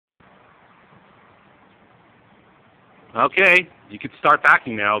Okay, you can start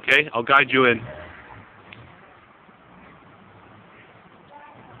backing now, okay? I'll guide you in.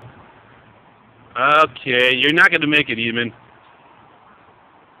 Okay, you're not going to make it, Eamon.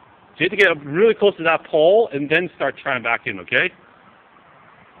 So you have to get really close to that pole and then start trying to back in, okay?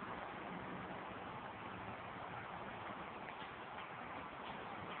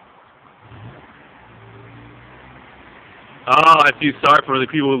 Oh, I feel sorry for the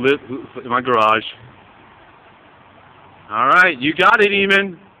people who live in my garage. Alright, you got it,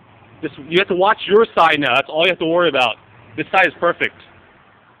 Eamon. You have to watch your side now. That's all you have to worry about. This side is perfect.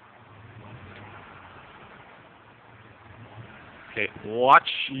 Okay, watch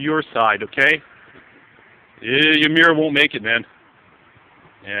your side, okay? Your mirror won't make it, man.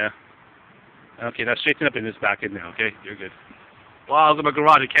 Yeah. Okay, now straighten up in this back end now, okay? You're good. Wow, look at my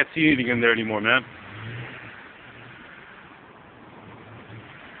garage. I can't see anything in there anymore, man.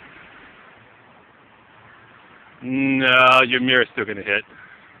 No, your mirror's still gonna hit.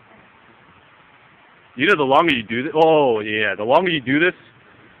 You know, the longer you do this, oh yeah, the longer you do this,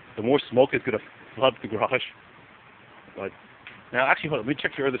 the more smoke is gonna flood the garage. But now, actually, hold on. Let me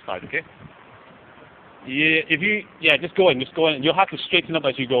check your other side, okay? Yeah, just go in. You'll have to straighten up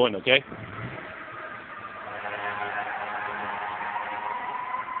as you go in, okay?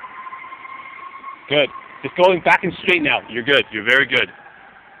 Good. Just going back and straight now. You're good. You're very good.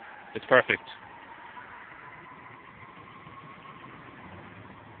 It's perfect.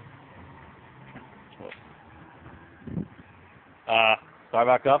 Start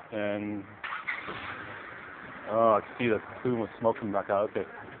back up and oh, I can see the plume of smoke coming back out. Okay,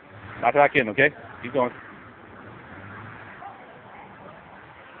 back in. Okay, keep going.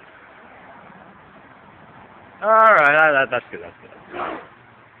 All right, that's good. That's good.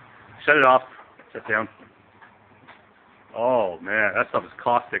 Shut it off. Shut down. Oh man, that stuff is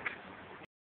caustic.